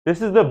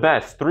This is the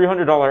best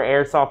 $300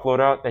 airsoft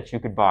loadout that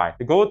you could buy.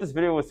 The goal with this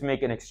video was to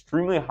make an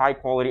extremely high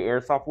quality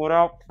airsoft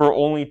loadout for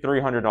only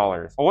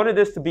 $300. I wanted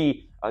this to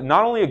be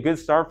not only a good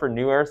start for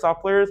new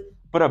airsoft players,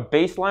 but a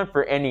baseline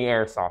for any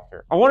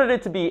airsofter. I wanted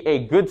it to be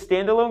a good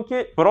standalone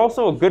kit, but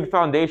also a good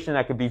foundation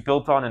that could be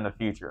built on in the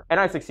future. And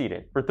I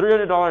succeeded. For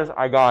 $300,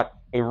 I got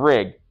a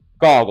rig,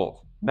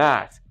 goggles,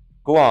 mask,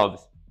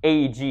 gloves,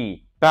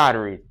 AEG,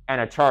 batteries,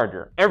 and a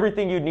charger.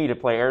 Everything you'd need to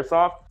play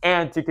airsoft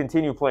and to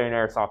continue playing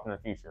airsoft in the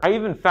future. I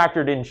even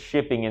factored in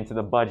shipping into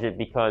the budget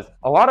because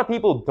a lot of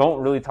people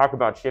don't really talk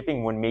about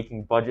shipping when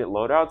making budget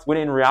loadouts, when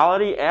in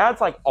reality, it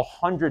adds like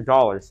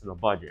 $100 to the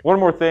budget. One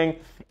more thing,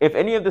 if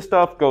any of this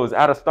stuff goes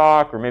out of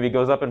stock or maybe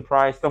goes up in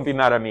price, don't be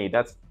mad at me.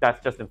 That's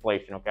just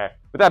inflation, okay?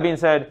 With that being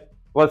said,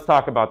 let's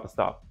talk about the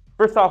stuff.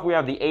 First off, we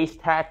have the Ace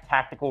Tac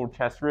Tactical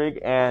Chest Rig,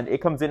 and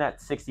it comes in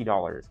at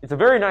 $60. It's a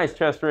very nice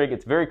chest rig.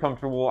 It's very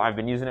comfortable. I've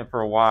been using it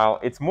for a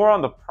while. It's more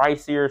on the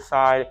pricier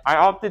side. I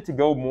opted to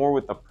go more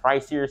with the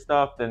pricier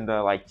stuff than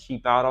the like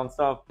cheap out on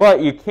stuff,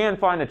 but you can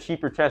find a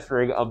cheaper chest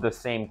rig of the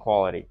same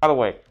quality. By the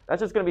way,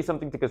 that's just going to be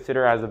something to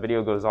consider as the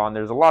video goes on.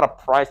 There's a lot of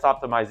price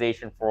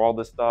optimization for all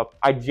this stuff.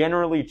 I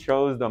generally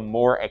chose the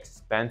more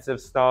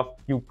expensive stuff.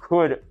 You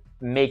could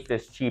make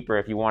this cheaper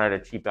if you wanted to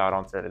cheap out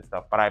on certain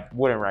stuff, but I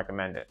wouldn't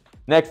recommend it.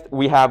 Next,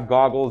 we have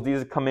goggles.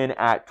 These come in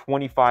at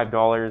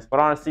 $25,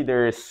 but honestly,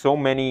 there is so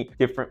many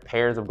different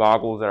pairs of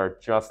goggles that are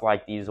just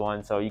like these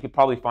ones, so you could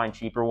probably find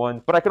cheaper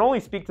ones, but I can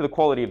only speak to the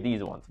quality of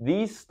these ones.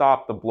 These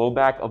stop the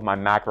blowback of my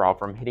mackerel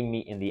from hitting me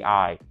in the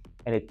eye,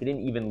 and it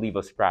didn't even leave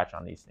a scratch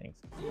on these things.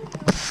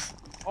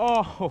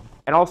 Oh!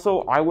 And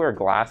also, I wear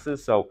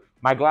glasses, so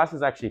my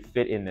glasses actually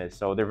fit in this,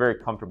 so they're very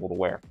comfortable to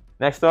wear.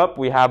 Next up,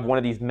 we have one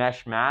of these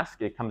mesh masks.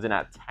 It comes in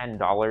at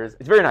 $10.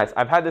 It's very nice.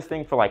 I've had this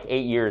thing for like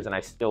 8 years and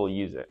I still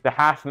use it. The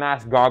half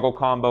mask goggle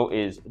combo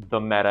is the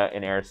meta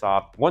in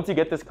airsoft. Once you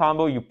get this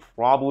combo, you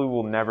probably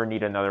will never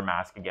need another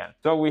mask again.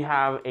 So we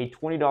have a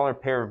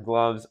 $20 pair of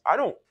gloves. I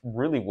don't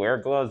really wear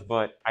gloves,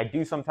 but I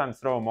do sometimes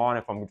throw them on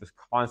if I'm just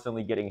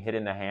constantly getting hit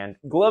in the hand.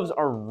 Gloves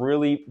are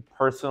really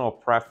personal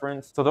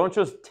preference, so don't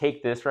just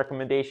take this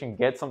recommendation.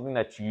 Get something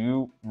that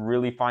you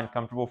really find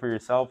comfortable for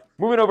yourself.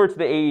 Moving over to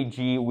the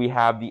AEG, we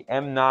have the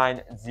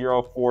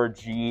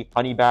M904G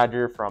Honey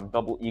Badger from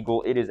Double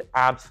Eagle. It is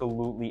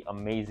absolutely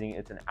amazing.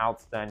 It's an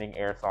outstanding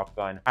airsoft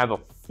gun. I have a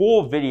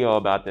full video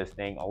about this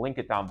thing. I'll link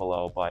it down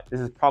below, but this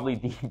is probably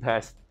the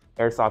best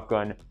airsoft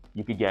gun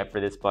you could get for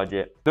this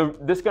budget.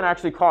 This gun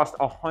actually cost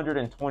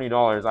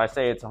 $120. I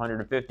say it's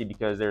 $150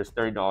 because there's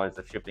 $30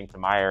 of shipping to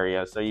my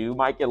area, so you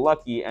might get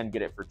lucky and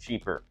get it for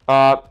cheaper.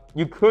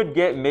 You could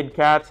get mid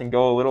caps and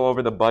go a little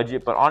over the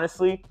budget, but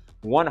honestly,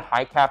 one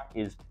high cap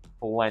is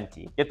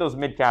plenty. Get those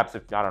mid caps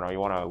if, I don't know, you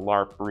want to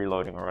LARP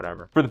reloading or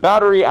whatever. For the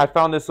battery, I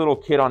found this little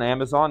kit on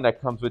Amazon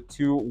that comes with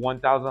two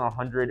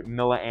 1100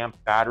 milliamp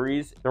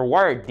batteries. They're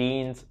wired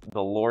Deans,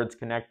 the Lord's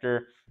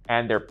connector,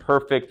 and they're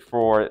perfect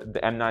for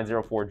the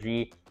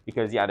M904G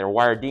because, yeah, they're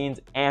wired Deans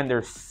and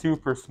they're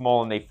super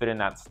small and they fit in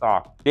that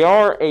stock. They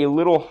are a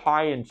little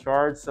high in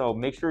charge, so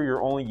make sure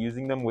you're only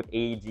using them with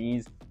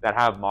AEGs that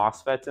have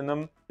MOSFETs in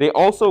them. They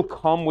also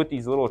come with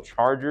these little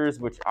chargers,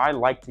 which I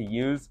like to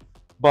use,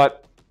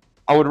 but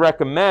I would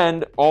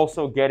recommend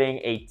also getting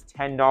a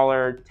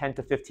 $10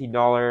 to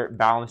 $15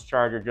 balance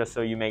charger just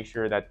so you make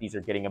sure that these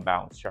are getting a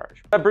balance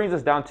charge. That brings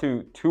us down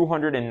to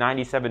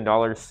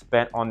 $297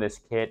 spent on this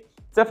kit.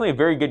 It's definitely a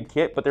very good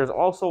kit, but there's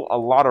also a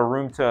lot of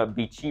room to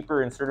be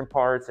cheaper in certain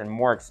parts and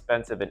more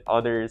expensive in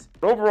others.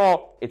 But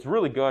overall, it's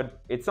really good.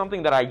 It's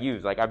something that I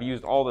use. Like, I've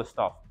used all this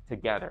stuff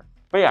together.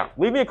 But yeah,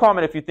 leave me a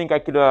comment if you think I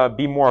could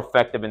be more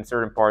effective in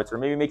certain parts, or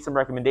maybe make some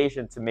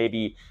recommendations to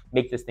maybe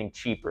make this thing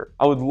cheaper.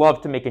 I would love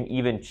to make an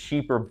even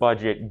cheaper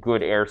budget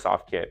good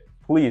airsoft kit.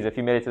 Please, if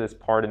you made it to this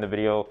part in the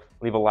video,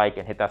 leave a like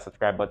and hit that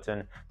subscribe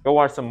button. Go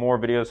watch some more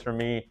videos from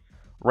me.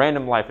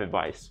 Random life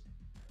advice.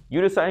 You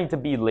deciding to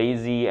be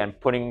lazy and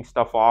putting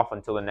stuff off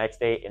until the next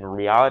day in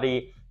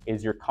reality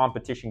is your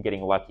competition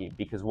getting lucky,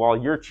 because while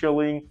you're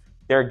chilling,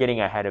 they're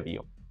getting ahead of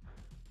you.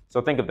 So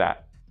think of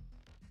that.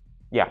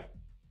 Yeah,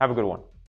 have a good one.